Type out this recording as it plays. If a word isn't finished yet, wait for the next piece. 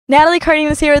Natalie Cardine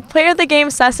is here with player of the game,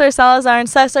 Cesar Salazar. And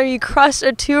Cesar, you crushed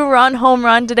a 2-run home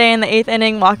run today in the 8th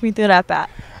inning. Walk me through that bat.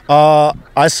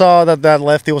 I saw that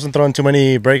lefty wasn't throwing too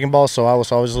many breaking balls, so I was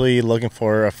obviously looking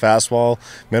for a fastball,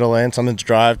 middle end, something to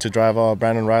drive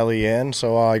Brandon Riley in.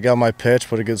 So I got my pitch,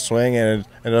 put a good swing, and it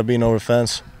ended up being over the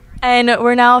fence. And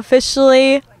we're now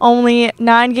officially only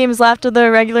 9 games left of the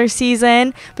regular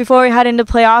season before we head into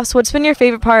playoffs. What's been your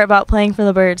favorite part about playing for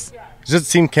the Birds?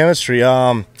 Just team chemistry.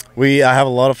 I have a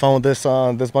lot of fun with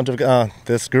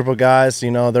this group of guys.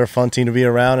 You know, they're a fun team to be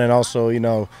around, and also, you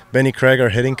know, Benny Craig, our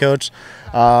hitting coach.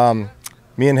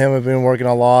 Me and him have been working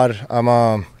a lot.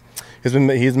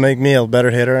 He's made me a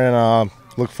better hitter, and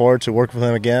look forward to working with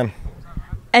him again.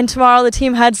 And tomorrow the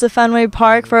team heads to Fenway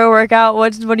Park for a workout.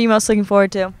 What are you most looking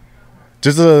forward to?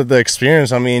 Just the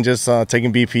experience. I mean, just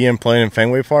taking BP and playing in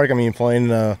Fenway Park. I mean,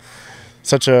 playing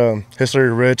such a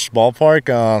history-rich ballpark.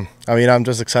 I mean, I'm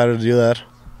just excited to do that.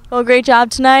 Well, great job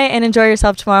tonight, and enjoy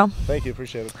yourself tomorrow. Thank you.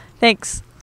 Appreciate it. Thanks.